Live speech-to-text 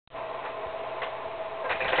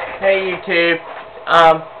Hey YouTube,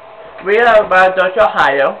 we are about to go to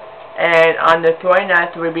Ohio, and on the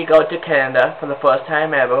 29th we will go to Canada for the first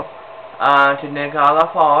time ever, to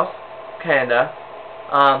Niagara Falls, Canada.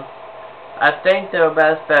 I think the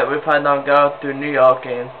best bet we probably don't go through New York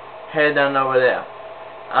and head on over there.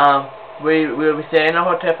 We'll be staying in a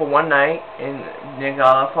hotel for one night in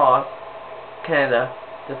Niagara Falls, Canada,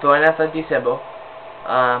 the 29th of December.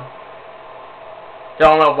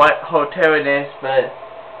 Don't know what hotel it is, but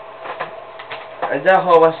there's a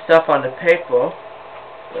whole bunch of stuff on the paper,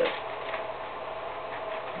 but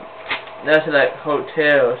that's like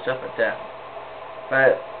hotel or stuff like that.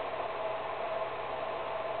 But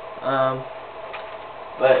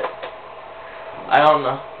I don't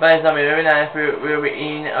know. But it's gonna be very nice. We'll be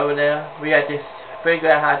eating over there. We have to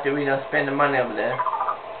figure out how to spend the money over there,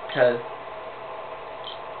 because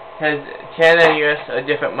Canada and US are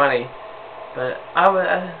different money. But I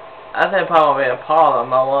think probably a problem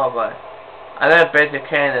my wall, but I never been to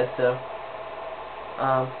Canada, so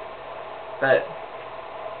but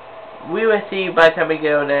we will see by the time we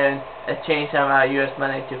go there and exchange some of our US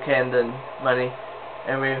money to Canadian money,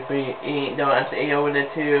 and we'll be don't have to eat over there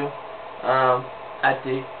too. At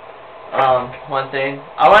the one thing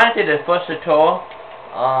I went to the first tour,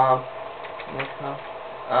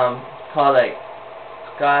 called like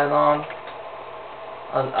skylon.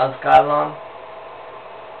 On skylon.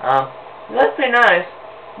 That's pretty nice.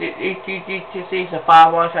 You see some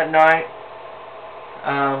fireworks at night.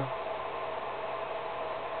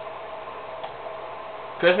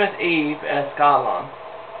 Christmas Eve at skylon.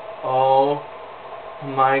 Oh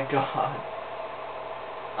my God.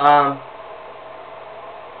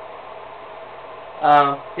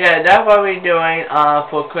 Yeah, that's what we're doing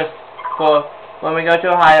for when we go to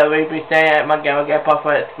Ohio. We'll be staying at my grandpa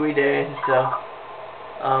for 3 days and stuff.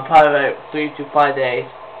 Probably like 3 to 5 days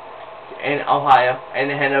in Ohio, and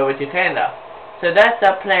then head over to Canada. So that's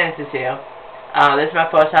our plans this year. This is my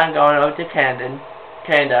first time going over to Canada.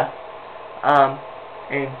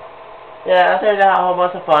 And yeah, I think I had a whole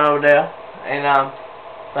bunch of fun over there. And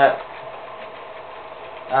but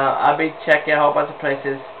I'll be checking a whole bunch of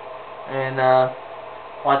places and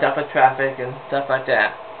watch out for traffic and stuff like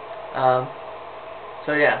that.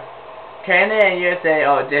 So yeah, Canada and USA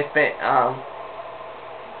are different.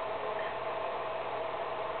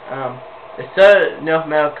 It's still North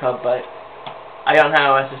America, but I don't know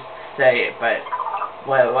how else to say it, but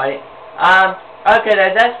well, right? Okay,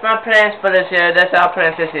 that's my plans for this year. That's our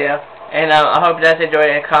plans this year, and I hope you guys enjoy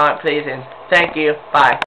it. And comment, please, and thank you. Bye.